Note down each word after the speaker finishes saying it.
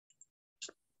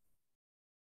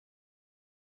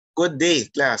Good day,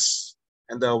 class,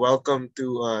 and welcome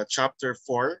to Chapter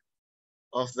 4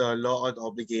 of the Law on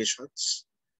Obligations.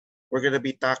 We're going to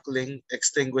be tackling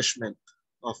extinguishment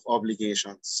of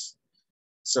obligations.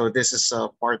 So this is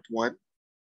part 1.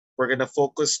 We're going to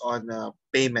focus on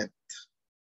payment.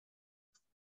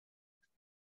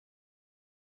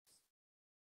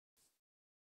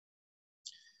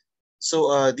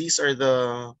 So these are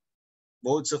the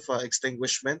modes of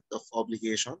extinguishment of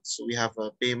obligations. So we have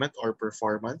payment or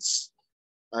performance.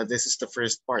 This is the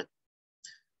first part.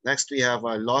 Next, we have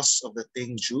loss of the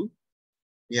thing due.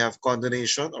 We have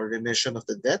condonation or remission of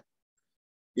the debt.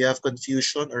 We have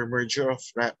confusion or merger of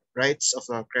rights of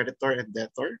a creditor and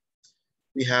debtor.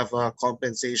 We have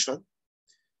compensation.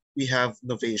 We have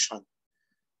novation.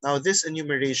 Now, this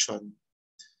enumeration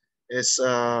is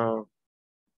not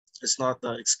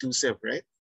exclusive, right?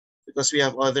 Because we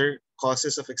have other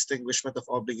causes of extinguishment of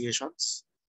obligations,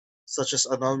 such as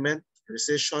annulment,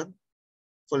 rescission,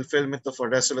 fulfillment of a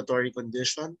resolutory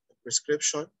condition,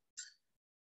 prescription.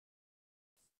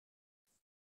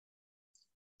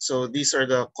 So these are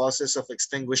the causes of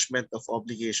extinguishment of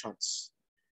obligations.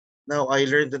 Now, I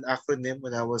learned an acronym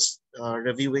when I was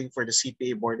reviewing for the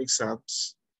CPA board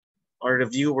exams. Our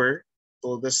reviewer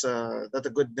told us that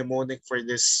a good mnemonic for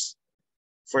this,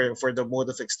 for the mode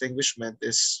of extinguishment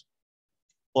is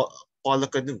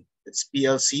PLCN. It's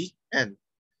PLCN.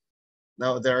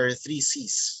 Now, there are 3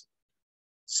 C's.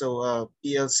 So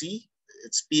PLC,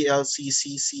 it's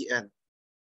PLCCCN,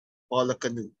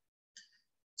 PLCN.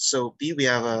 So P, we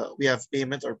have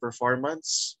payment or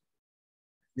performance.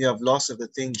 We have loss of the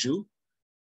thing due.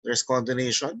 There's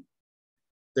condonation.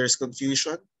 There's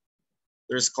confusion.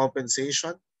 There's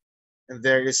compensation. And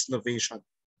there is novation.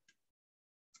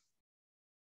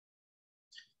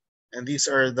 And these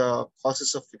are the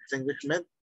causes of extinguishment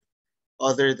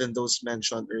other than those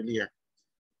mentioned earlier.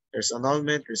 There's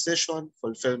annulment, rescission,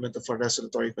 fulfillment of a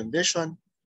resolutory condition,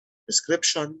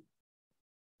 prescription,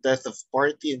 death of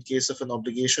party in case of an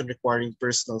obligation requiring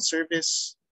personal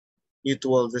service,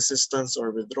 mutual desistance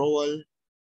or withdrawal,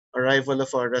 arrival of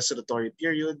a resolutory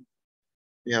period.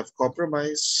 We have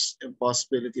compromise,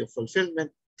 impossibility of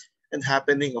fulfillment, and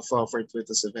happening of a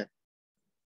fortuitous event.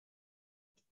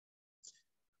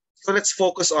 So let's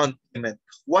focus on payment.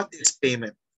 What is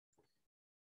payment?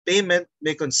 Payment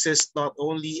may consist not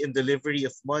only in delivery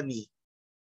of money,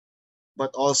 but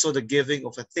also the giving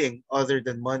of a thing other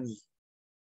than money,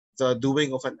 the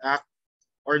doing of an act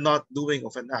or not doing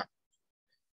of an act.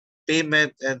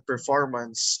 Payment and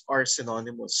performance are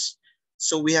synonymous.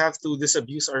 So we have to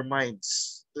disabuse our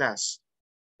minds, class,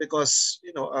 because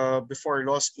before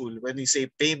law school, when we say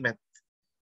payment,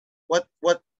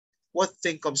 what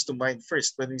thing comes to mind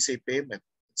first when we say payment?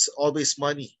 It's always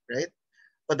money, right?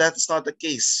 But that's not the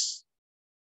case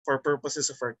for purposes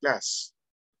of our class.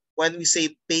 When we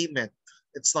say payment,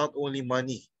 it's not only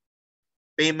money.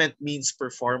 Payment means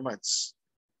performance.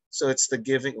 So it's the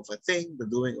giving of a thing, the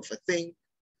doing of a thing.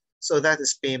 So that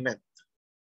is payment.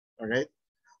 All right?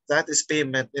 That is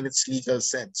payment in its legal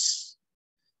sense.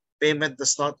 Payment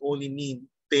does not only mean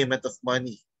payment of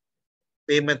money.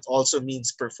 Payment also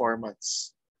means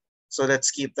performance. So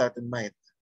let's keep that in mind.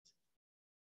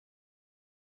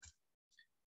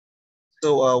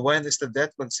 So when is the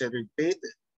debt considered paid?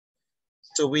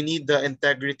 So we need the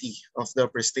integrity of the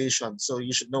prestation. So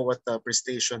you should know what the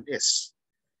prestation is.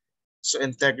 So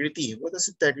integrity, what does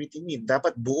integrity mean?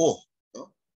 Dapat buo. No?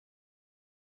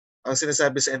 Ang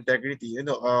sinasabi sa integrity,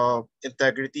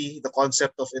 integrity, the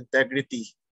concept of integrity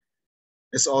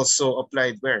is also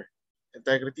applied where?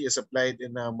 Integrity is applied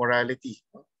in morality.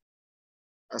 No?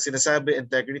 Ang sinasabi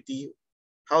integrity,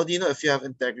 how do you know if you have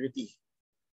integrity?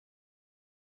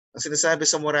 Ang sinasabi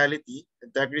sa morality,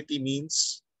 integrity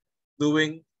means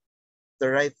doing the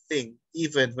right thing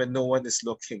even when no one is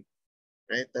looking,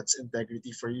 right? That's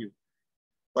integrity for you.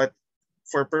 But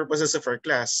for purposes of our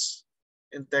class,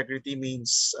 integrity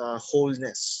means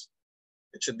wholeness.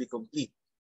 It should be complete,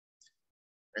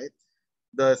 right?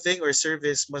 The thing or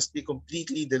service must be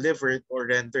completely delivered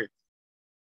or rendered.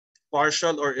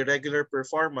 Partial or irregular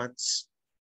performance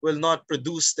will not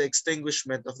produce the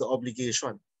extinguishment of the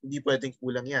obligation. Hindi pwedeng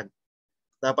kulang yan.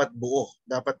 Dapat buo,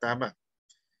 dapat tama.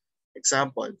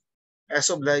 Example, S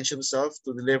obliged himself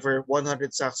to deliver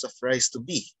 100 sacks of rice to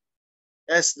B.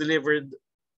 S delivered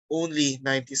only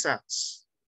 90 sacks.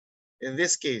 In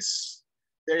this case,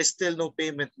 there is still no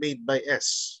payment made by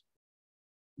S.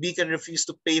 B can refuse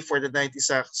to pay for the 90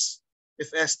 sacks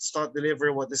if S does not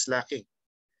deliver what is lacking.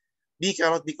 B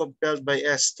cannot be compelled by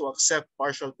S to accept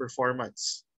partial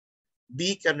performance.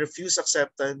 B can refuse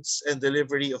acceptance and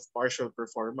delivery of partial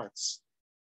performance.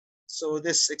 So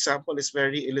this example is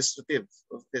very illustrative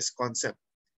of this concept.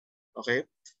 Okay?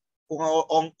 Kung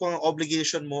ang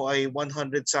obligation mo ay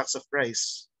 100 sacks of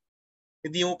rice,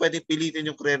 hindi mo pwedeng pilitin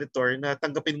yung creditor na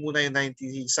tanggapin muna yung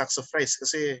 90 sacks of rice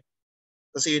kasi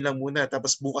yun lang muna,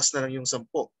 tapos bukas na lang yung 10.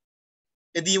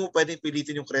 Hindi mo pwedeng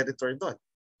pilitin yung creditor doon.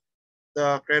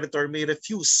 The creditor may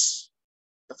refuse.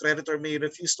 The creditor may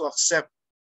refuse to accept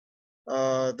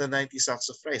the 90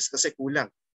 sacks of rice kasi kulang.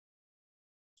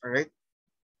 Alright?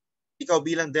 Ikaw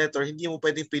bilang debtor, hindi mo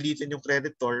pwedeng pilitin yung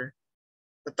creditor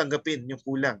na tanggapin yung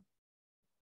kulang.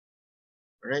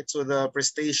 Alright? So the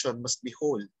prestation must be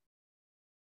whole.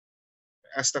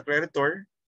 As the creditor,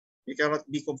 you cannot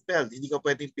be compelled. Hindi ka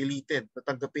pwedeng pilitin na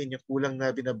tanggapin yung kulang na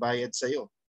binabayad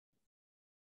sa'yo.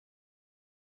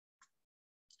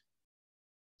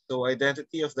 So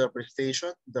identity of the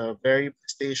prestation, the very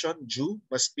prestation due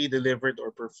must be delivered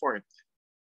or performed.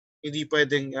 Hindi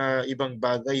pwedeng ibang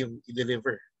bagay yung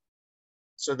i-deliver.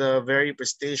 So the very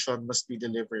prestation must be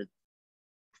delivered.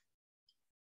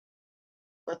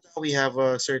 But now we have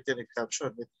a certain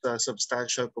exception with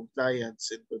substantial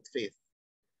compliance and good faith.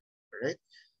 All right?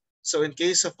 So in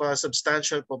case of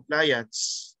substantial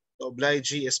compliance, the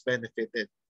obligee is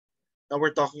benefited. Now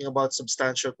we're talking about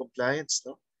substantial compliance.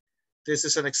 No? This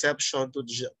is an exception to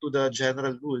the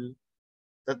general rule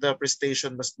that the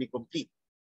prestation must be complete.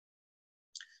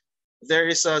 There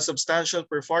is a substantial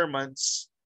performance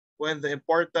when the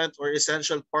important or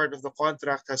essential part of the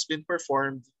contract has been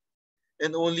performed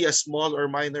and only a small or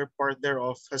minor part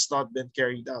thereof has not been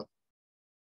carried out.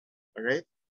 All right?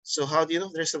 So how do you know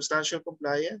there's substantial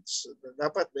compliance?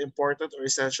 Dapat the important or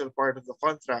essential part of the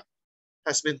contract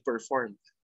has been performed.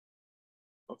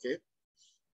 Okay?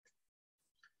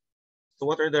 So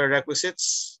what are the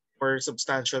requisites for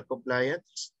substantial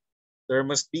compliance? There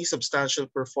must be substantial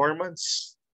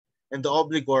performance and the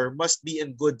obligor must be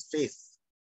in good faith.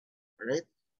 All right?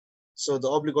 So the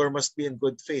obligor must be in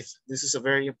good faith. This is a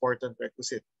very important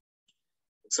requisite.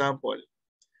 Example,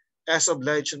 S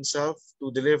obliged himself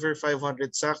to deliver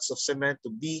 500 sacks of cement to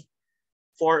B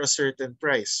for a certain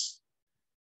price.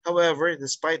 However,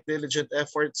 despite diligent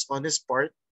efforts on his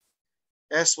part,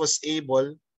 S was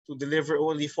able to deliver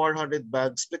only 400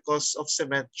 bags because of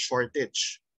cement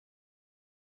shortage.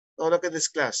 Now look at this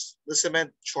class, the cement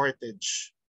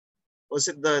shortage. Was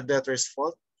it the debtor's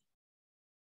fault?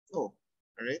 No.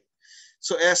 All right.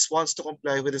 So S wants to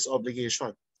comply with his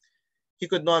obligation. He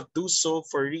could not do so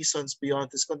for reasons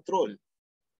beyond his control.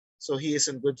 So he is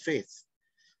in good faith.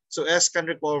 So S can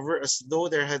recover as though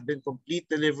there had been complete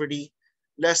delivery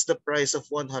less the price of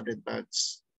 100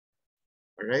 bags.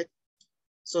 All right.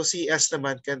 So si S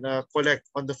naman can collect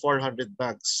on the 400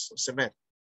 bags of cement.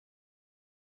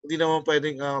 Hindi naman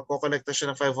pwedeng kukolekta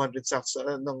siya ng 500 sacks,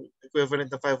 ng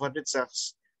equivalent ng 500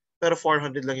 sacks, pero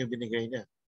 400 lang yung binigay niya.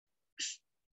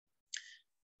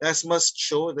 S must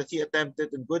show that he attempted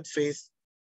in good faith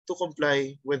to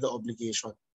comply with the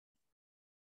obligation.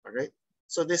 All right?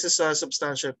 So this is a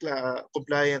substantial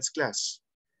compliance class.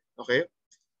 Okay?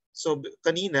 So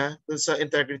kanina, dun sa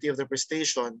integrity of the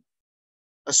prestation,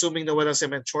 assuming na walang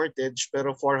cement shortage,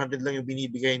 pero 400 lang yung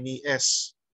binibigay ni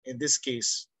S, in this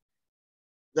case,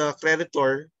 the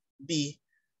creditor, B,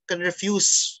 can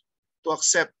refuse to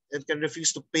accept and can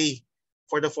refuse to pay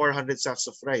for the 400 sacks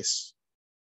of rice.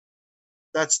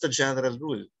 That's the general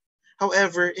rule.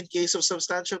 However, in case of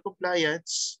substantial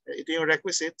compliance, ito yung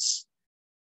requisites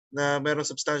na meron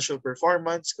substantial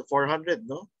performance, 400,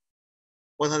 no?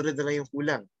 100 na lang yung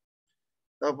kulang.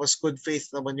 Tapos good faith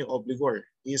naman yung obligor.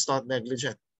 He is not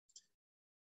negligent.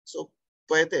 So,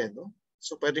 pwede, no?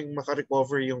 So, pwedeng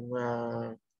makarecover yung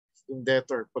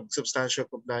debtor pag substantial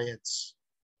compliance.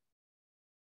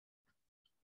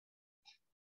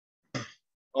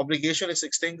 Obligation is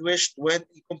extinguished when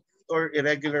incomplete or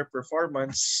irregular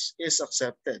performance is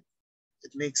accepted.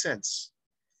 It makes sense.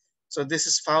 So this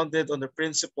is founded on the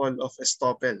principle of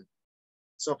estoppel.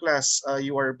 So class,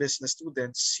 you are business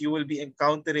students, you will be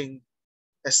encountering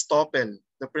estoppel,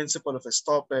 the principle of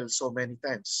estoppel, so many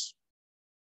times.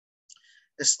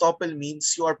 Estoppel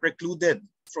means you are precluded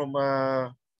from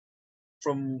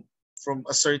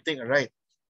asserting a right,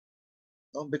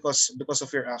 no? because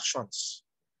of your actions.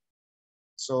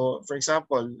 So, for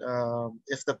example,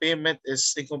 if the payment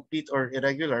is incomplete or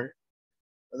irregular,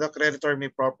 the creditor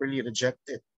may properly reject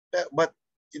it. But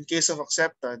in case of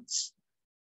acceptance,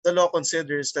 the law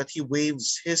considers that he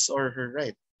waives his or her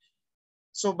right.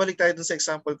 So, balik tayo dun sa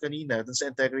example kanina, dun sa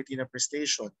integrity na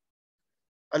prestation.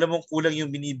 Alam mong kulang yung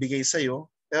binibigay sa'yo,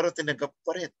 pero tinanggap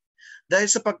pa rin. Dahil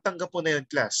sa pagtanggap mo na yun,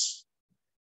 class,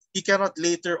 he cannot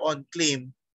later on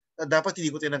claim na dapat hindi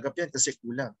ko tinanggap yan kasi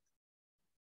kulang.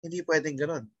 Hindi pwedeng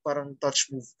ganun. Parang touch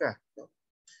move ka.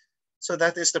 So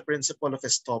that is the principle of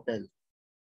estoppel.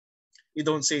 You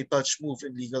don't say touch move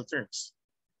in legal terms.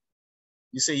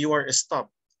 You say you are estopped.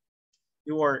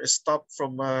 You are estopped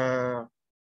from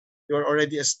you are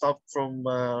already estopped from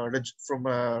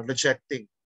rejecting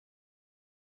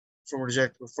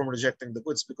the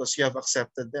goods because you have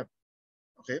accepted them.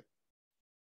 Okay?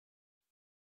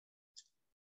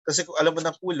 Kasi kung alam mo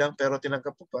na kulang pero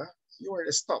tinanggap mo pa, you are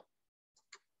estopped.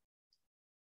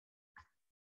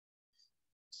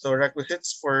 So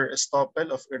requisites for estoppel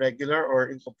of irregular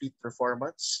or incomplete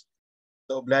performance.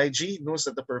 The obligee knows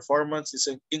that the performance is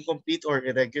incomplete or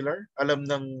irregular. Alam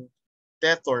ng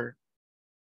debtor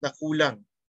na kulang.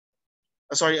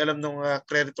 Alam ng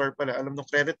creditor pala. Alam ng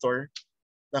creditor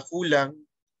na kulang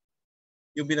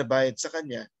yung binabayad sa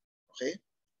kanya. Okay?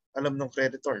 Alam ng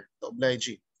creditor, the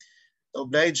obligee. The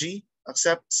obligee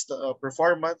accepts the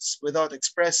performance without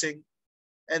expressing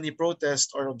any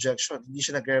protest or objection. Hindi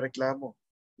siya nagrereklamo,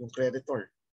 yung creditor.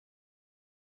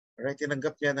 Alright,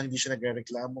 tinanggap niya na hindi siya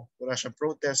nagrereklamo. Wala siyang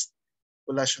protest,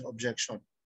 wala siyang objection.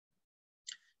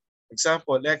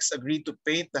 Example, X agreed to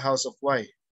paint the house of Y.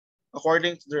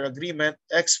 According to their agreement,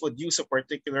 X would use a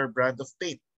particular brand of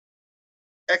paint.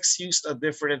 X used a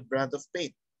different brand of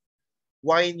paint.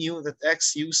 Y knew that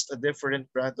X used a different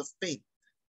brand of paint.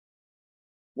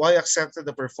 Y accepted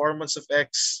the performance of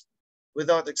X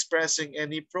without expressing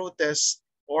any protest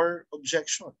or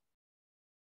objection.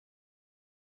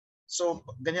 So,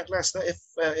 ganyan class na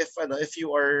if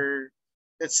you are,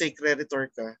 let's say,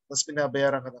 creditor ka, mas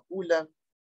binabayaran ka na kulang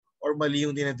or mali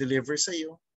yung dinadeliver sa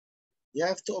iyo, you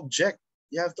have to object.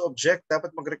 You have to object.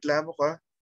 Dapat magreklamo ka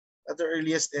at the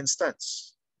earliest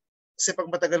instance. Kasi pag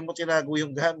matagal mo tinago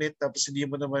yung gamit tapos hindi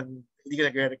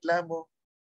ka nagreklamo,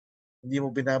 hindi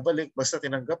mo binabalik, basta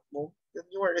tinanggap mo, then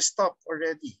you are stopped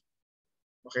already.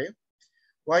 Okay?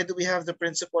 Why do we have the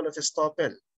principle of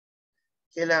estoppel?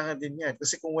 Kailangan din yan.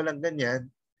 Kasi kung walang ganyan,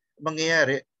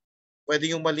 mangyayari,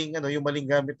 pwede yung maling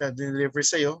gamit na deliver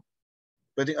sa'yo,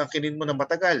 pwedeng angkinin mo na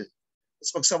matagal.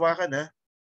 Tapos magsawa ka na,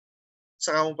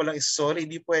 saka mo palang sorry,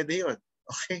 hindi pwede yun.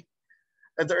 Okay?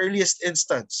 At the earliest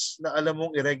instance na alam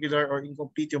mong irregular or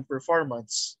incomplete yung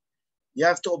performance, you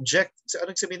have to object. So,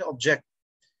 anong sabihin na object?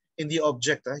 Hindi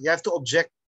object. Ha? You have to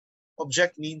object.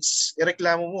 Object means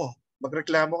ireklamo mo.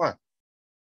 Magreklamo ka.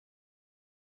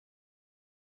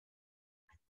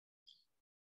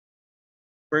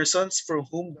 Persons from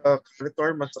whom the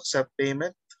creditor must accept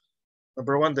payment.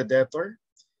 Number one, the debtor.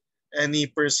 Any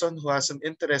person who has an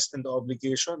interest in the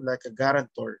obligation like a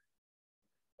guarantor.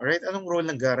 Alright, anong role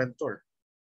ng guarantor?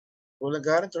 Role ng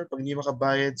guarantor, pag hindi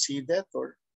makabayad si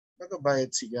debtor,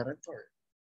 makabayad si guarantor.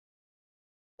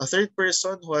 A third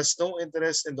person who has no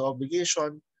interest in the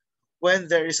obligation when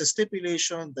there is a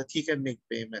stipulation that he can make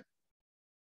payment.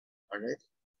 Alright?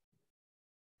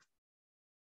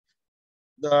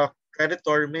 The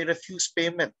creditor may refuse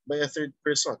payment by a third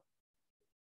person.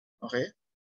 Okay?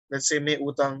 Let's say may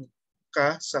utang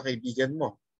ka sa kaibigan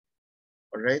mo.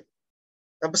 Alright?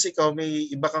 Tapos ikaw may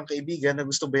iba kang kaibigan na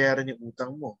gusto bayaran yung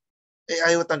utang mo. Eh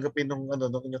ayaw tanggapin nung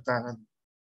inutangan.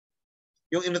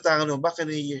 Yung inutangan mo ba, can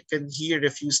he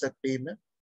refuse that payment?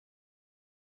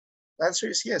 The answer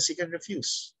is yes, he can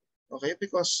refuse. Okay?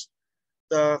 Because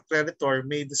the creditor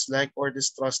may dislike or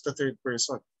distrust the third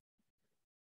person.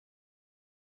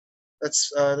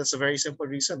 That's a very simple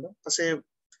reason, no? Kasi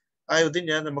ayaw din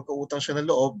niya na magkautang siya ng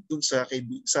loob dun sa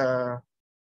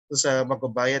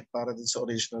magbabayad para dun sa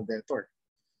original debtor.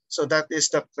 So that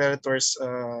is the creditor's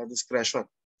discretion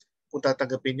kung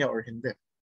tatanggapin niya or hindi.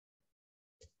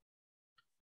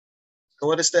 So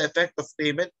what is the effect of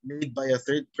payment made by a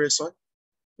third person?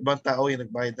 Ibang tao yung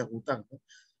nagbayad ng utang. No?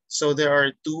 So there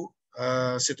are two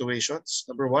situations.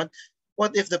 Number one,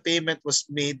 what if the payment was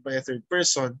made by a third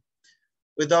person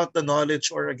without the knowledge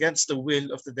or against the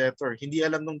will of the debtor? Hindi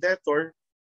alam ng debtor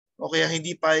o kaya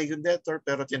hindi payag yung debtor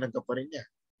pero tinanggap pa rin niya.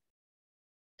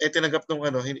 Tinanggap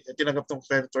ng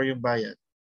creditor yung bayad.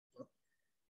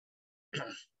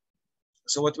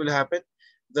 So what will happen?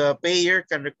 The payer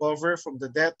can recover from the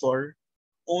debtor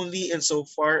only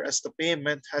insofar as the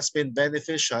payment has been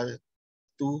beneficial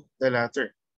to the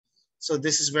latter. So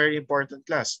this is very important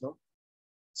class, no?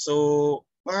 So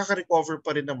makaka-recover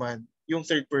pa rin naman yung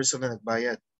third person na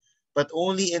nagbayad, but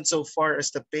only insofar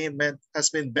as the payment has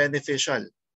been beneficial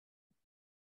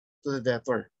to the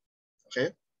debtor.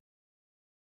 Okay?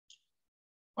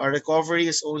 Our recovery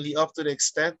is only up to the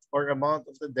extent or amount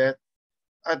of the debt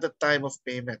at the time of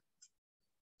payment.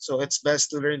 So it's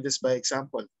best to learn this by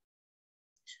example.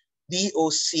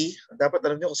 DOC, dapat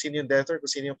alam niyo kung sino yung debtor,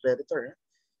 kung sino yung creditor.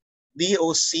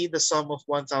 DOC, the sum of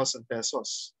 1,000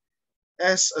 pesos.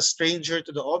 As a stranger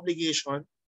to the obligation,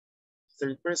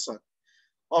 third person.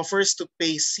 offers to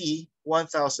pay C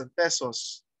 1,000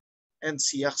 pesos and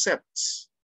C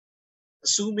accepts.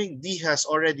 Assuming D has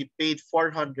already paid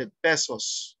 400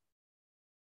 pesos,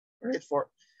 right?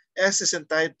 S is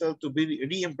entitled to be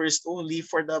reimbursed only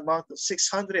for the amount of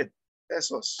 600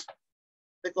 pesos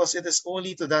because it is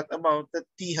only to that amount that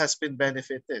D has been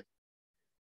benefited.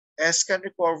 S can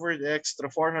recover the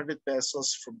extra 400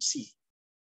 pesos from C.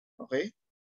 Okay?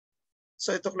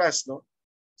 So ito class, no?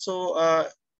 So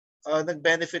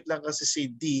nag-benefit lang kasi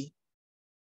si D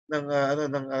ng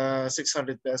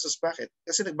 600 pesos. Bakit?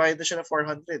 Kasi nagbayad na siya ng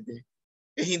 400 eh.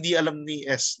 Eh hindi alam ni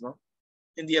S, no?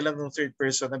 Hindi alam ng third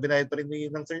person na binayad pa rin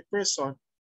ng third person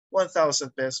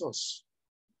 1,000 pesos.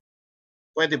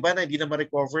 Pwede ba na hindi na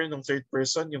ma-recover ng third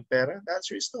person yung pera? The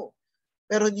answer is no.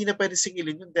 Pero hindi na pwede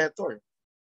singilin yung debtor.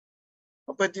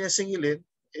 Ang pwede niya singilin,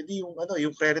 edi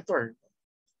yung creditor.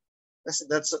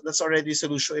 That's already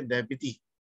solution indemnity.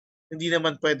 Hindi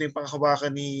naman pwedeng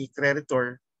panghawakan ni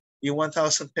creditor yung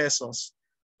 1,000 pesos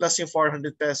plus yung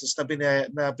 400 pesos na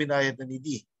binayad na ni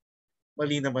D.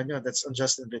 Mali naman yun. That's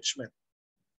unjust enrichment.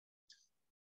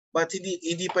 But hindi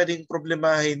pwedeng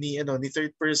problemahin ni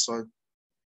third person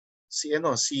si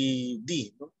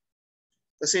D, no?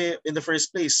 Kasi in the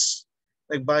first place,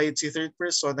 nagbayad si third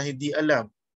person na hindi alam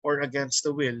or against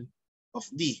the will of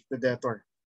D, the debtor.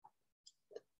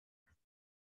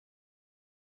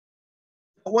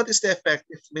 What is the effect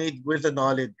if made with the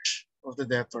knowledge of the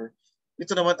debtor?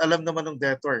 Ito naman, alam naman ng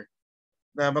debtor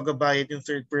na magbabayad yung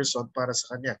third person para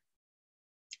sa kanya.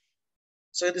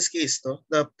 So in this case,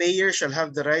 the payer shall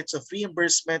have the rights of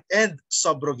reimbursement and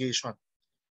subrogation.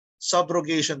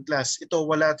 Subrogation class, ito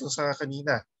wala to sa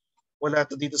kanina. Wala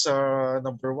to dito sa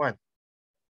number 1.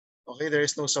 Okay, there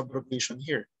is no subrogation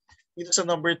here. Dito sa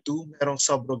number 2, merong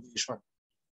subrogation.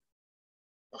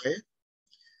 Okay?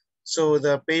 So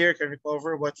the payer can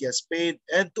recover what he has paid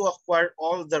and to acquire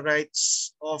all the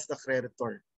rights of the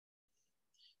creditor.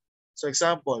 So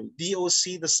example,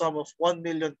 DOC the sum of 1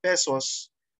 million pesos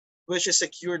which is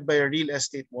secured by a real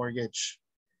estate mortgage.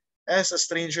 As a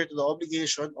stranger to the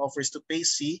obligation offers to pay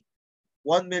C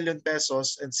 1 million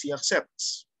pesos and C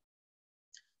accepts.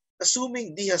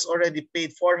 Assuming D has already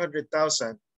paid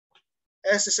 400,000,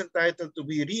 S is entitled to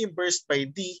be reimbursed by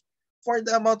D for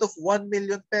the amount of 1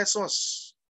 million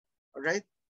pesos. Alright?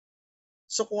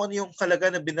 So kung ano yung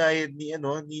halaga na binayad ni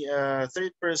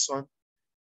third person,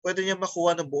 pwede niya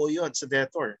makuha ng buo yun sa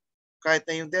debtor. Kahit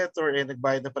na yung debtor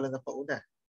nagbayad na pala ng pauna.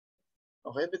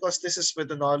 Okay? Because this is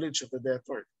with the knowledge of the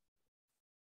debtor.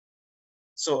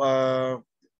 So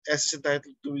S is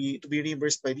entitled to be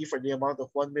reimbursed by D for the amount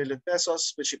of 1 million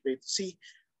pesos which he paid to C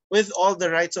with all the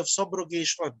rights of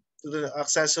subrogation to the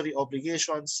accessory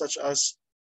obligations such as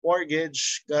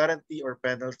mortgage, guarantee, or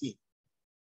penalty.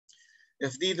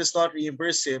 If D does not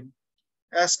reimburse him,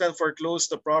 S can foreclose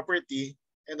the property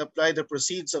and apply the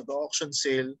proceeds of the auction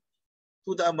sale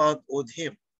to the amount owed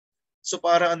him. So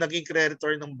para ang naging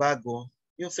creditor ng bago,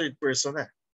 yung third person na.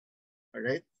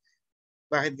 Alright?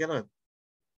 Bakit ganun?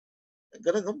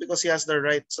 Ganun, no? Because he has the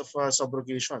rights of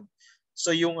subrogation.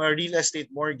 So yung real estate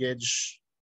mortgage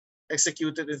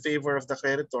executed in favor of the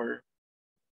creditor,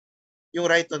 yung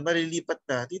right nun malilipat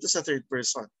na dito sa third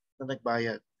person na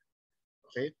nagbayad.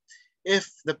 Okay? If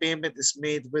the payment is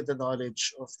made with the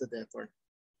knowledge of the debtor.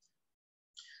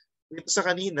 Dito sa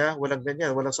kanina, walang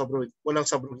ganyan, walang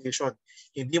subrogation.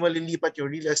 Hindi malilipat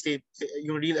yung real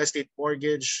estate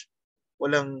mortgage,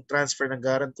 walang transfer ng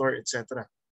guarantor, etc.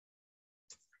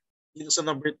 Dito sa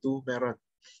number 2, meron.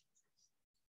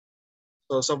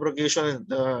 So subrogation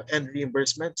and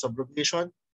reimbursement.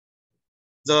 Subrogation.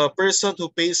 The person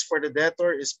who pays for the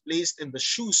debtor is placed in the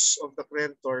shoes of the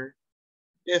creditor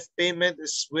if payment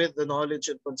is with the knowledge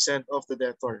and consent of the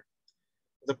debtor.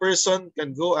 The person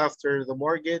can go after the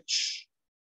mortgage,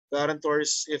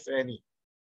 guarantors, if any.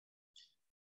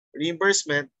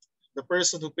 Reimbursement. The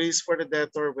person who pays for the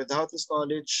debtor without his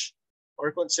knowledge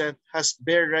or consent has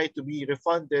bare right to be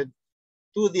refunded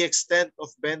to the extent of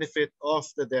benefit of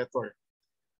the debtor.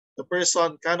 The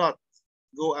person cannot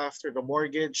go after the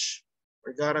mortgage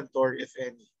or guarantor, if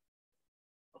any.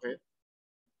 Okay.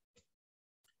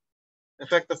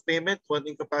 Effect of payment to an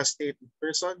incapacitated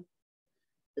person.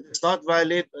 It is not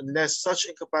valid unless such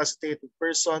incapacitated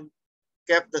person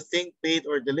kept the thing paid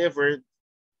or delivered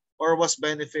or was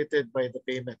benefited by the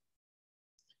payment.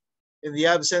 In the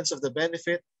absence of the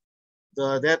benefit,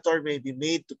 the debtor may be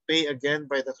made to pay again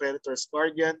by the creditor's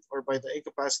guardian or by the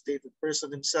incapacitated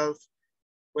person himself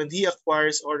when he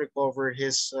acquires or recovers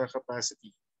his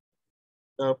capacity.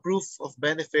 The proof of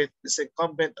benefit is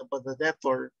incumbent upon the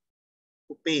debtor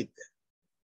who paid.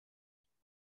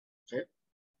 Okay.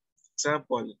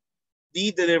 Example,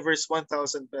 D delivers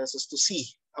 1,000 pesos to C,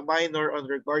 a minor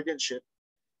under guardianship,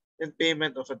 in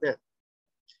payment of a debt.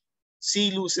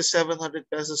 C loses 700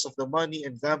 pesos of the money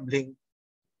in gambling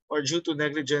or due to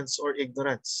negligence or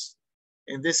ignorance.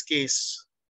 In this case,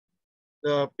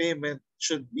 the payment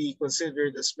should be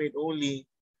considered as made only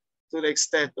to the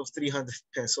extent of 300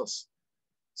 pesos.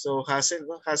 So hassle,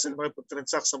 no? Hassle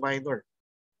makipag-transact sa minor.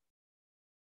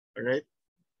 Alright?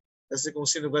 Kasi kung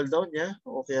sinugal daw niya,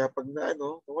 o kaya pag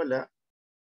nawala,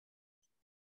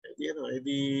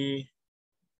 edi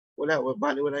wala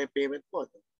yung payment mo.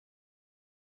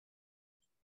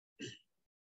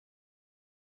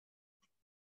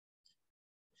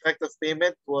 Effect of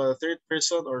payment to a third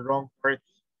person or wrong party.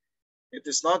 It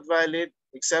is not valid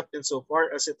except insofar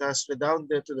as it has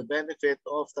redounded to the benefit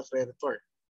of the creditor.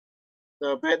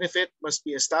 The benefit must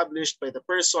be established by the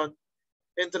person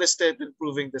interested in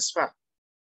proving this fact.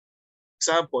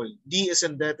 Example, D is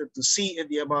indebted to C in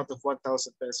the amount of 1,000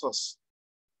 pesos.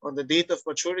 On the date of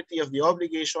maturity of the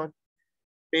obligation,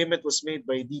 payment was made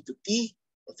by D to T,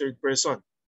 a third person.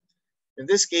 In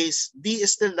this case, D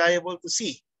is still liable to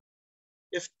C.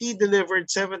 If T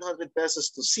delivered 700 pesos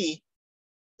to C,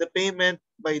 the payment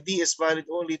by D is valid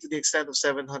only to the extent of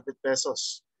 700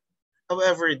 pesos.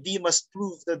 However, D must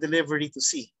prove the delivery to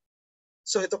C.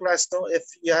 So ito class, no, if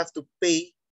you have to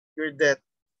pay your debt,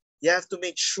 you have to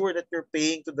make sure that you're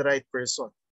paying to the right person.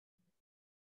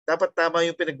 Dapat tama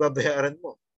yung pinagbabayaran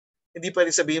mo. Hindi pa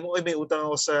rin sabihin mo, may utang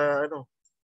ako sa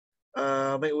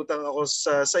may utang ako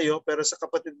sa iyo pero sa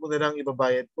kapatid mo na lang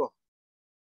ibabayad ko.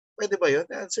 Pwede ba yun?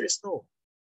 The answer is no.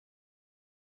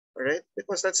 Alright?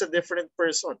 Because that's a different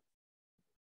person.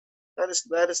 That is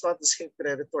not the same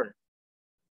creditor.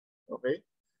 Okay?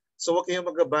 So huwag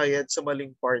kayong magbabayad sa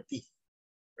maling party.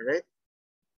 Alright?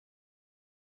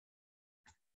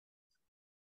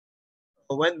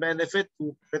 When benefit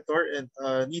to creditor and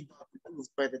need not be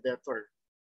proved by the debtor.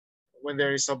 When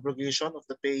there is subrogation of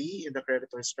the payee in the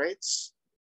creditor's rights.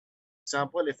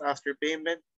 Example, if after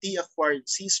payment, T acquired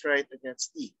C's right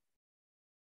against T.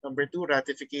 Number 2,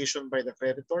 ratification by the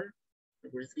creditor.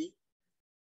 Number 3,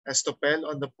 estoppel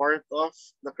on the part of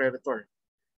the creditor.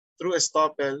 Through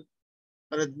estoppel,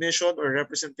 an admission or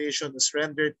representation is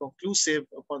rendered conclusive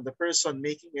upon the person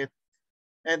making it,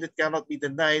 and it cannot be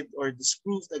denied or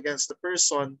disproved against the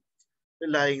person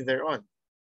relying thereon.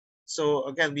 So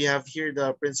again, we have here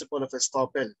the principle of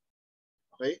estoppel.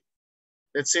 Okay?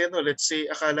 Let's say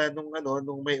akala nung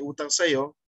may utang sa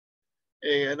iyo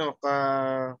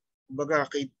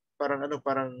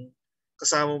parang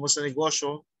kasama mo sa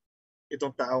negosyo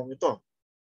itong taong ito.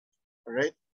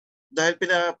 Alright? Dahil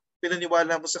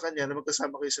pinaniwala mo sa kanya na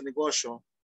magkasama kayo sa negosyo,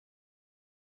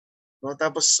 no?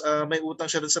 Tapos may utang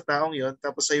siya dun sa taong yon,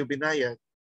 tapos sa'yo binayad.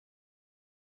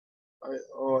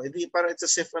 Hindi parang it's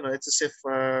as if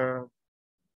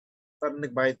parang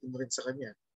nagbayad mo rin sa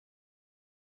kanya.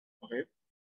 Okay?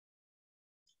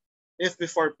 If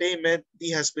before payment, D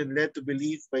has been led to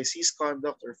believe by C's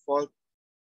conduct or fault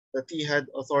that T had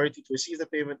authority to receive the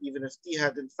payment even if T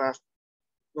had in fact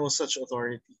no such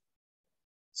authority.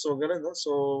 So ganun, no?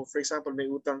 So for example, may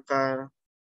utang ka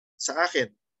sa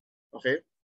akin. Okay?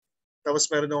 Tapos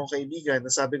meron akong kaibigan na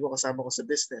sabi ko kasama ko sa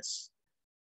business.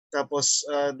 Tapos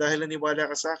dahil naniwala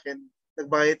ka sa akin,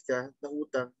 nagbayad ka ng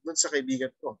utang dun sa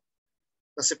kaibigan ko.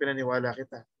 Kasi pinaniwala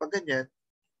kita. Pag ganyan,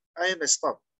 I am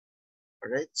estopped.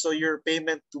 Alright? So your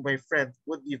payment to my friend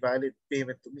would be valid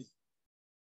payment to me.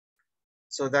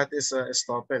 So that is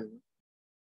estoppel.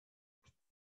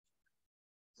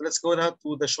 So let's go now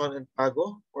to dación and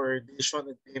pago or dación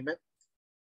and payment.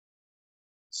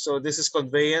 So this is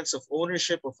conveyance of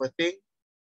ownership of a thing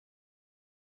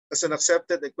as an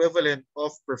accepted equivalent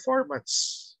of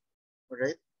performance.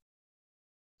 Alright?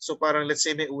 So parang let's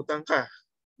say may utang ka,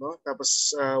 no? Tapos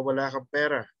wala kang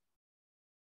pera.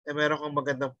 Meron kang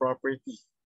magandang property,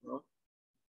 no?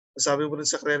 Sabi mo rin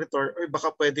sa creditor, or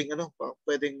baka pwedeng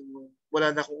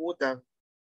wala na akong utang,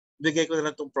 bigay ko na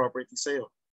lang tong property sa iyo.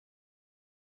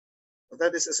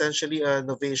 That is essentially a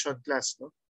novation class,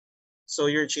 no? So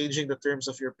you're changing the terms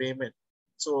of your payment.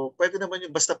 So pwede naman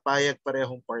yung basta payag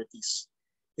parehong parties.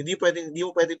 Hindi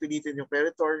mo pwedeng pilitin yung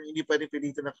creditor, hindi pwedeng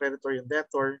pilitin ng creditor yung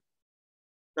debtor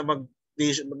na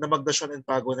magdasyon and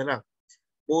pago na lang.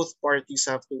 Both parties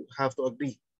have to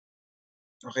agree.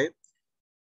 Okay?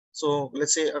 So,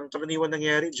 let's say, ang karaniwan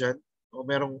nangyari dyan, o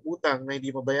merong utang na hindi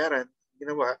mabayaran,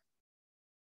 ginawa,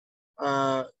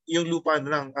 yung lupa na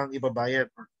lang ang ibabayad,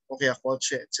 o kaya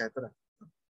kotse, etc.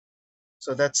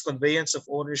 So, that's conveyance of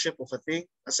ownership of a thing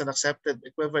as an accepted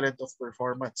equivalent of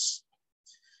performance.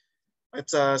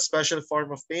 It's a special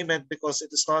form of payment because it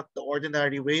is not the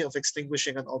ordinary way of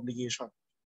extinguishing an obligation.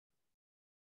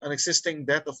 An existing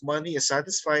debt of money is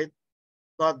satisfied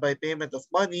not by payment of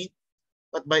money,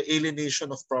 but by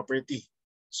alienation of property.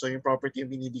 So yung property yung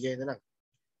binibigay na lang.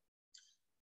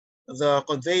 The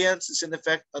conveyance is in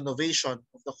effect a novation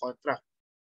of the contract.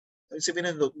 Ibig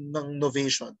sabihin ng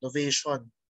novation. Novation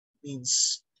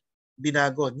means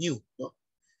binago, new. No?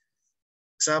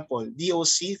 Example,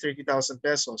 DOC, 30,000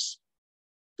 pesos.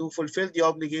 To fulfill the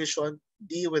obligation,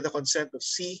 D, with the consent of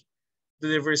C,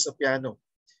 delivers a piano.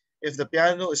 If the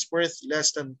piano is worth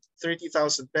less than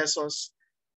 30,000 pesos,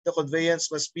 the conveyance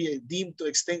must be deemed to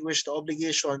extinguish the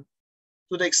obligation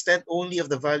to the extent only of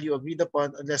the value agreed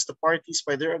upon unless the parties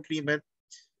by their agreement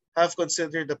have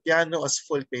considered the piano as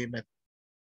full payment.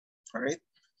 Alright?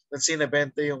 Let's say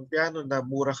nabenta yung piano na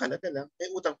mura halaga lang,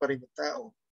 utang pa rin yung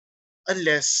tao.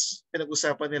 Unless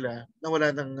pinag-usapan nila na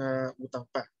wala ng utang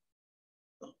pa.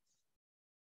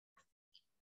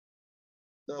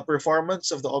 The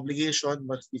performance of the obligation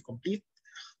must be complete.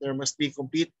 There must be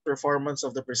complete performance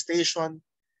of the prestation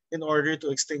in order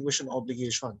to extinguish an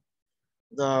obligation.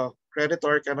 The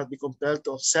creditor cannot be compelled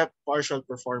to accept partial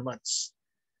performance.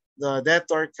 The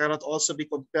debtor cannot also be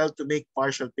compelled to make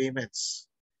partial payments.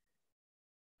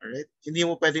 Alright? Hindi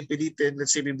mo pwedeng pilitin,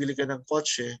 let's say bibili ka ng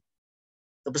kotse,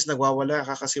 tapos nagwawala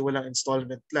ka kasi walang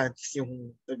installment plan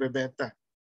yung nagbebenta.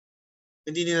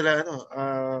 Hindi nila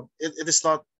it is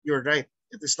not your right.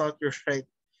 It is not your right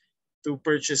to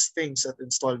purchase things at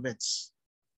installments.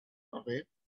 Okay?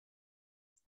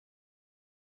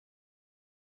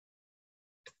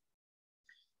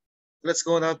 Let's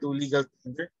go now to legal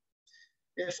tender.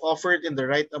 If offered in the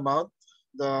right amount,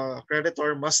 the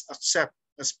creditor must accept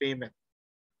as payment.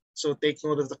 So take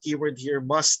note of the keyword here,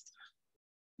 must.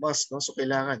 Must, no? So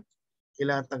kailangan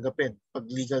tanggapin pag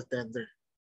legal tender.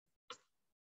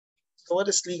 So what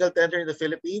is legal tender in the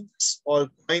Philippines? All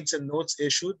coins and notes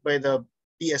issued by the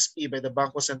BSP, by the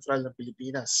Bangko Sentral ng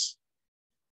Pilipinas.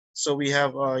 So we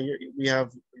have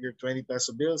your 20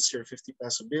 peso bills, your 50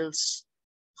 peso bills,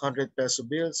 100 peso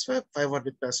bills,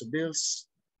 500 peso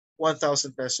bills,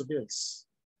 1,000 peso bills.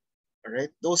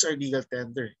 Alright? Those are legal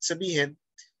tender. Sabihin,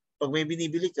 pag may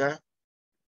binibili ka,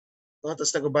 no,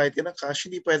 tapos nagbabayad ka ng cash,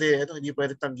 hindi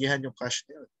pwede tanggihan yung cash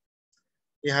na yun.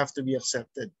 You have to be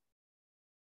accepted.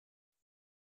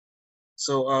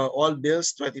 So all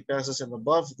bills, 20 pesos and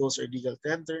above, those are legal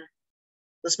tender.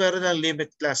 Tapos meron ng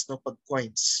limit class, no, pag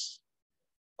coins.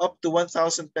 Up to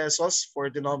 1,000 pesos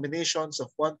for denominations of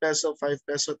 1 peso, 5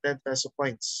 peso, 10 peso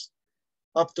coins.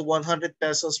 Up to 100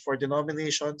 pesos for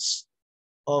denominations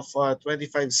of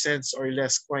 25 cents or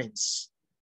less coins.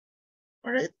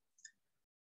 Alright?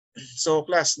 So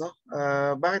class, no?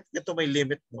 Bakit ito may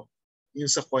limit, no? Yung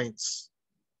sa coins.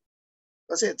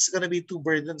 Kasi it's gonna be too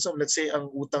burdensome. Let's say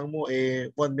ang utang mo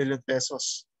 1 million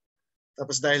pesos.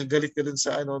 Tapos dahil galit ka dun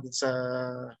sa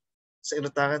sa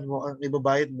inutangan mo, ang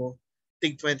ibabayad mo,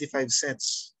 tig 25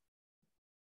 cents.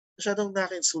 Masyadong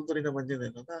nakaka-insulto rin naman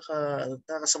yun.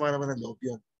 Nakakasama naman ng loob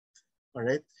yun.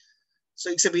 Alright?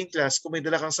 So, ibig sabihin class, kung may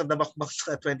dala kang sandamakmak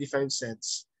na 25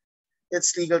 cents,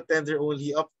 it's legal tender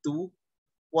only up to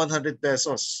 100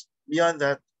 pesos. Beyond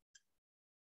that,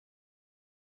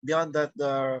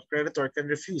 the creditor can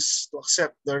refuse to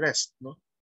accept the rest. No?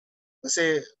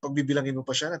 Kasi pag bibilangin mo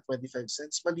pa siya ng 25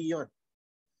 cents, mali yun.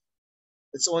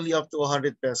 It's only up to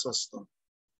 100 pesos. No?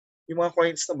 Yung mga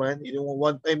coins naman, yung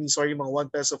mga 1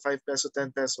 peso, 5 peso,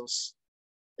 10 pesos,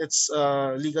 it's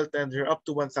legal tender up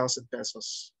to 1,000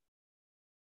 pesos.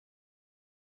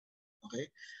 Okay?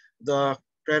 The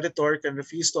creditor can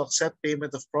refuse to accept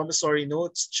payment of promissory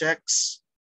notes, checks,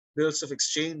 bills of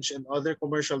exchange, and other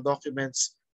commercial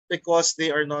documents because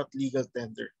they are not legal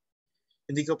tender.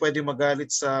 Hindi ka pwede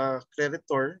magalit sa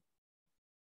creditor.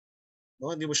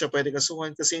 No? Hindi mo siya pwede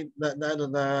kasuhan kasi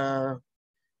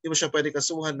hindi mo siya pwede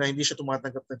kasuhan na hindi siya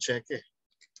tumatanggap ng cheque.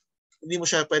 Hindi mo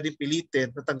siya pwede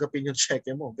pilitin na tanggapin yung cheque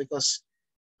mo because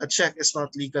a check is not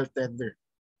legal tender.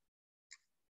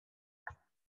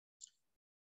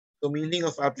 The meaning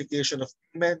of application of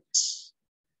payments,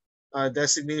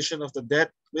 designation of the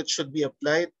debt which should be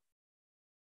applied,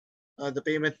 the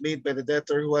payment made by the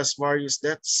debtor who has various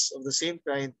debts of the same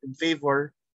kind in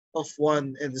favor of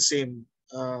one and the same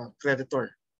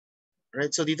creditor.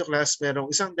 Right? So dito class, merong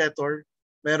isang debtor,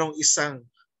 merong isang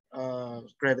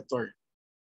creditor.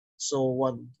 So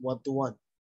one to one.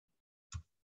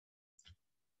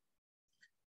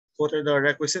 What are the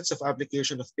requisites of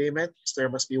application of payments? There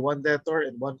must be one debtor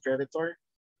and one creditor.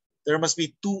 There must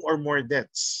be two or more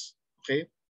debts. Okay?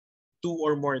 Two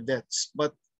or more debts,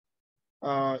 but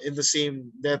in the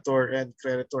same debtor and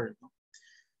creditor.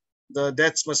 The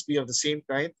debts must be of the same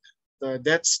kind. The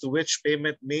debts to which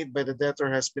payment made by the debtor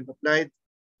has been applied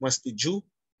must be due.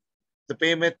 The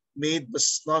payment made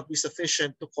must not be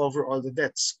sufficient to cover all the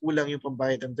debts. Kulang yung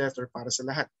pambayad ng debtor para sa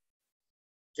lahat.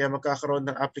 Kaya magkakaroon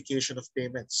ng application of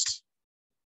payments.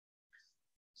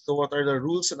 So what are the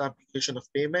rules and application of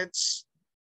payments?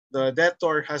 The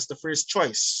debtor has the first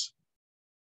choice.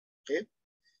 Okay?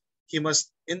 He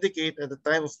must indicate at the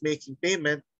time of making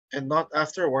payment and not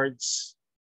afterwards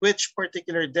which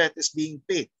particular debt is being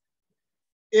paid.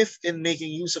 If in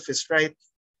making use of his right,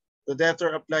 the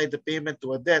debtor applied the payment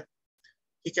to a debt,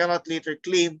 he cannot later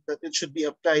claim that it should be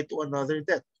applied to another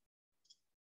debt.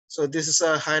 So this is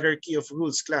a hierarchy of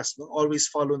rules, class. No? Always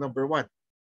follow number 1.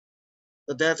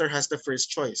 The debtor has the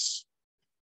first choice.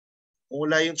 Kung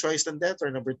wala yung choice ng debtor,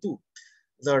 number 2.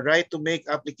 The right to make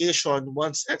application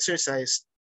once exercised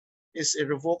is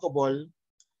irrevocable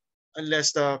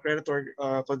unless the creditor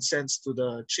consents to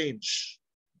the change.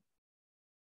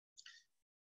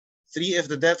 3,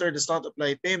 if the debtor does not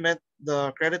apply payment,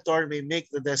 the creditor may make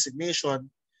the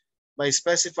designation by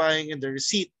specifying in the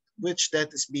receipt which debt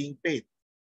is being paid.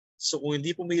 So kung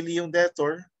hindi pumili yung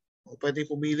debtor, pwede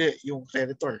pumili yung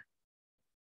creditor.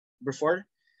 Number 4,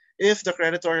 if the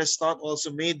creditor has not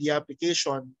also made the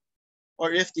application,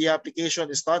 or if the application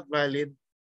is not valid,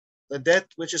 the debt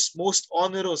which is most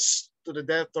onerous to the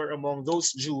debtor among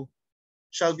those due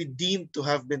shall be deemed to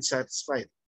have been satisfied.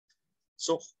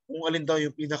 So kung alin daw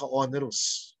yung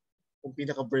pinaka-onerous, kung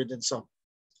pinaka-burdensome.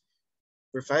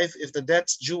 Number 5, if the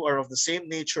debts due are of the same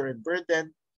nature and burden,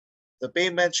 the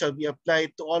payment shall be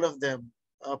applied to all of them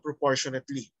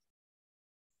proportionately.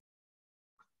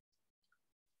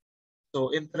 So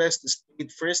interest is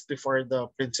paid first before the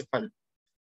principal.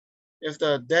 If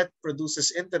the debt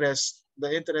produces interest, the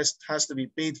interest has to be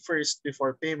paid first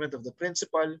before payment of the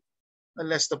principal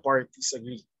unless the parties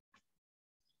agree.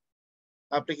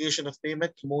 Application of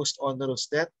payment to most onerous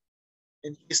debt.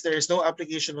 In case there is no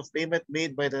application of payment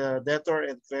made by the debtor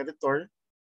and creditor,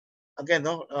 again,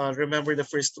 remember the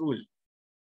first rule.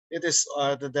 It is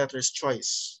the debtor's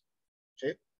choice.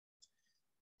 Okay?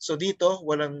 So dito,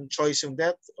 walang choice yung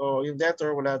debt o yung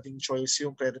debtor, wala ding choice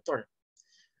yung creditor.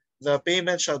 The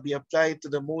payment shall be applied to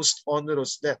the most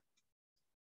onerous debt.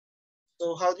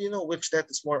 So how do you know which debt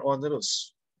is more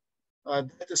onerous?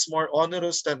 Debt is more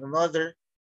onerous than another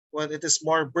when it is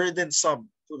more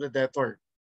burdensome to the debtor.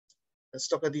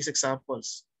 Let's look at these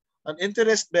examples. An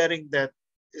interest-bearing debt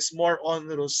is more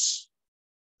onerous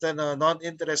than a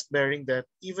non-interest-bearing debt,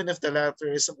 even if the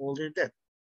latter is an older debt.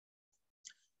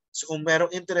 So kung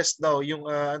merong interest daw yung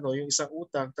yung isang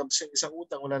utang, tapos yung isang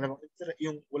utang wala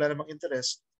namang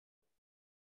interest,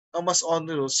 ang mas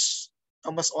onerous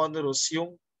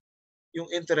yung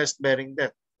interest-bearing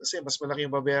debt. Kasi mas malaki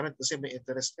yung babayaran kasi may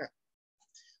interest ka.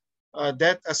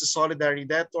 Debt as a solidary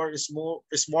debtor is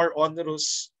more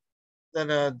onerous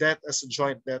than a debt as a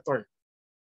joint debtor.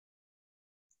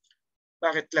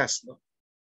 Bakit, class? No?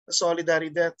 A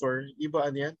solidary debtor, iba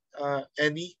ano yan?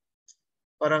 Any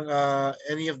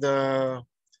of the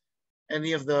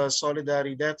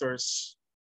solidary debtors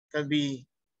can be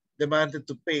demanded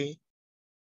to pay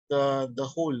the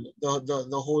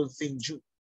whole thing due,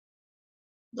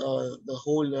 the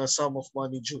whole sum of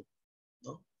money due.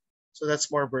 No? So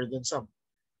that's more burdensome.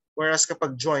 Whereas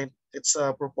kapag joint, it's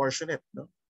proportionate.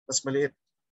 No? Mas maliit.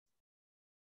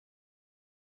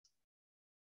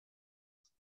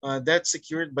 Debt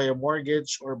secured by a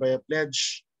mortgage or by a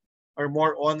pledge are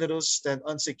more onerous than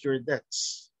unsecured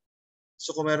debts.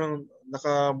 So kung meron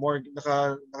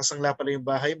nakasangla pala yung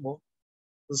bahay mo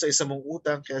dun sa isang mong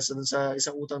utang kaysa dun sa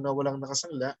isang utang na walang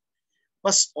nakasangla,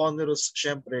 mas onerous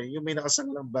syempre yung may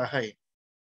nakasanglang bahay,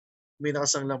 may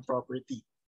nakasanglang property.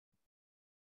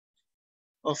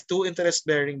 Of two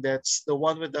interest-bearing debts, the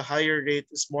one with the higher rate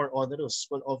is more onerous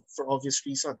for obvious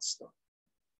reasons. No?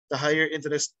 The higher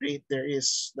interest rate there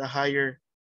is, the higher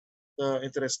the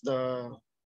interest, the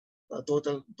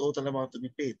total amount to be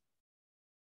paid.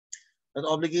 An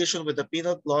obligation with a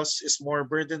penal clause is more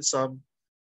burdensome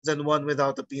than one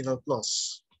without a penal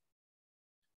clause.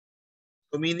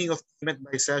 The meaning of payment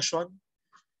by cession: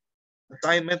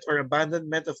 assignment or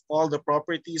abandonment of all the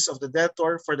properties of the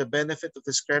debtor for the benefit of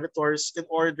his creditors in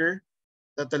order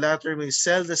that the latter may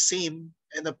sell the same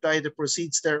and apply the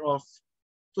proceeds thereof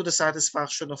to the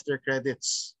satisfaction of their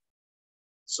credits.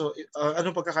 So,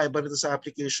 anong pagkakaiba nito sa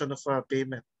application of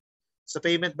payment? Sa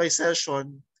payment by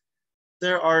cession,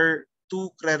 there are two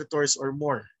creditors or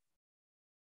more.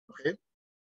 Okay?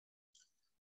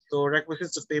 So,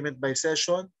 requisites of payment by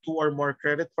cession, two or more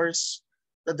creditors.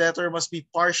 The debtor must be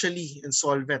partially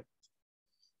insolvent.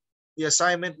 The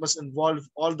assignment must involve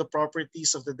all the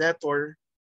properties of the debtor,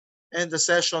 and the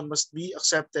cession must be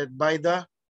accepted by the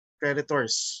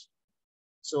creditors.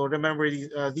 So remember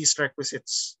these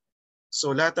requisites.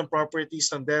 So lahat ng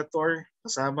properties ng debtor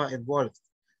kasama involved.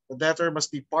 The debtor must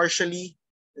be partially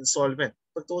insolvent.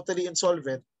 Pag totally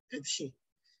insolvent, hindi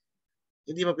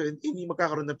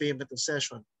magkakaroon ng payment of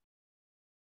session.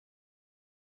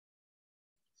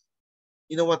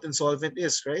 You know what insolvent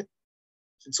is, right?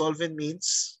 Insolvent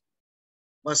means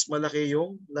mas malaki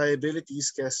yung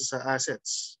liabilities kaysa sa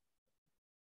assets.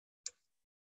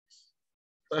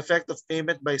 The effect of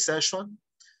payment by session,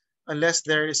 unless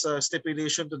there is a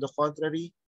stipulation to the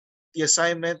contrary, the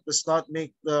assignment does not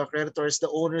make the creditors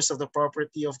the owners of the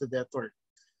property of the debtor.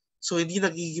 So hindi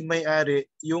nagiging may-ari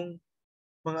yung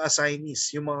mga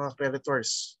assignees, yung mga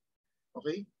creditors.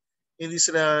 Okay? Hindi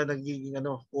sila nagiging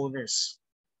owners.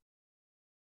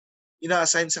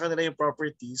 Ina-assign sa kanila yung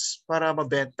properties para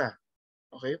mabenta.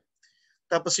 Okay?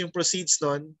 Tapos yung proceeds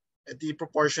nun, edi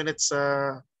proportionate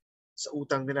sa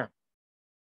utang nila.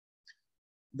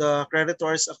 The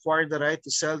creditors acquire the right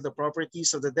to sell the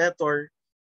properties of the debtor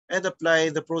and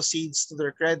apply the proceeds to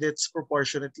their credits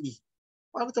proportionately.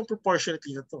 Paano itong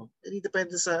proportionately na to?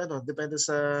 Depende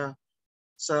sa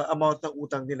amount ng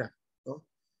utang nila, no?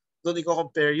 Doon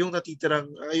i-compare yung natitirang,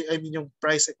 yung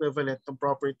price equivalent ng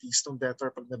properties ng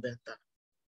debtor pag nabenta.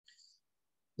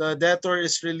 The debtor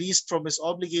is released from his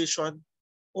obligation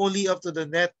only up to the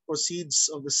net proceeds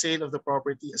of the sale of the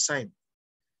property assigned.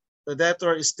 The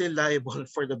debtor is still liable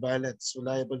for the balance. So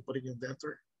liable pa rin yung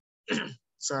debtor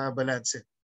sa balance. So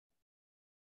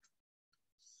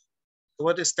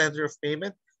what is tender of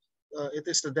payment? It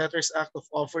is the debtor's act of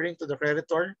offering to the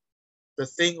creditor the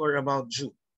thing or amount due.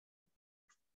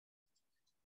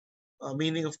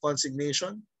 Meaning of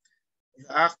consignation, the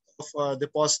act of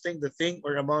depositing the thing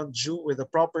or amount due with the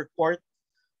proper court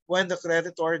when the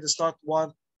creditor does not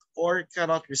want or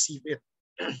cannot receive it.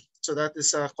 So that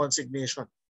is a consignation.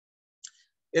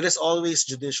 It is always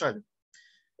judicial.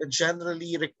 It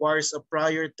generally requires a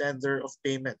prior tender of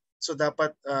payment. So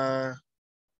dapat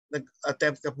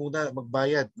nag-attempt ka muna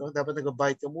magbayad, no? Dapat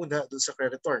nagbayad ka muna dun sa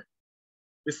creditor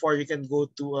before you can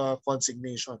go to a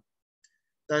consignation.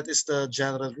 That is the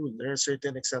general rule. There are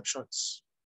certain exceptions.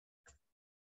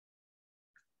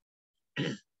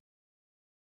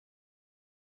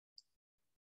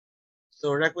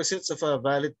 So requisites of a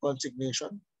valid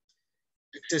consignation: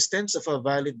 existence of a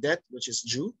valid debt which is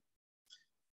due,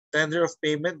 tender of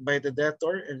payment by the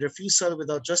debtor, and refusal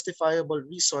without justifiable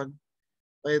reason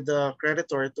by the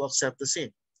creditor to accept the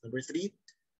same. Number 3,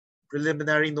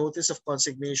 preliminary notice of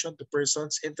consignation to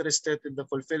persons interested in the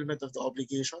fulfillment of the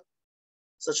obligation,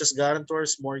 such as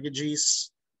guarantors, mortgagees,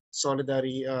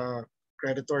 solidary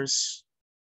creditors.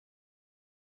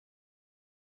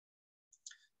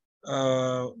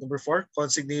 Number 4,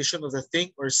 consignation of the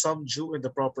thing or sum due in the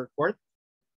proper court.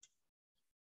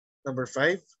 Number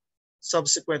 5,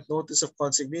 subsequent notice of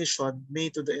consignation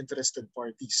made to the interested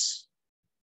parties.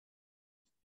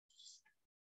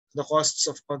 The costs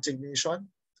of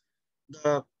consignation: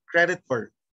 the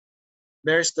creditor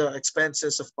bears the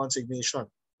expenses of consignation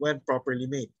when properly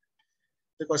made,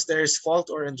 because there is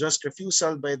fault or unjust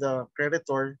refusal by the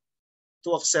creditor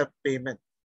to accept payment.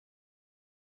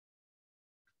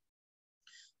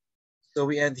 So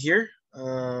we end here.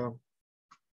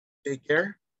 Take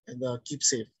care and keep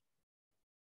safe.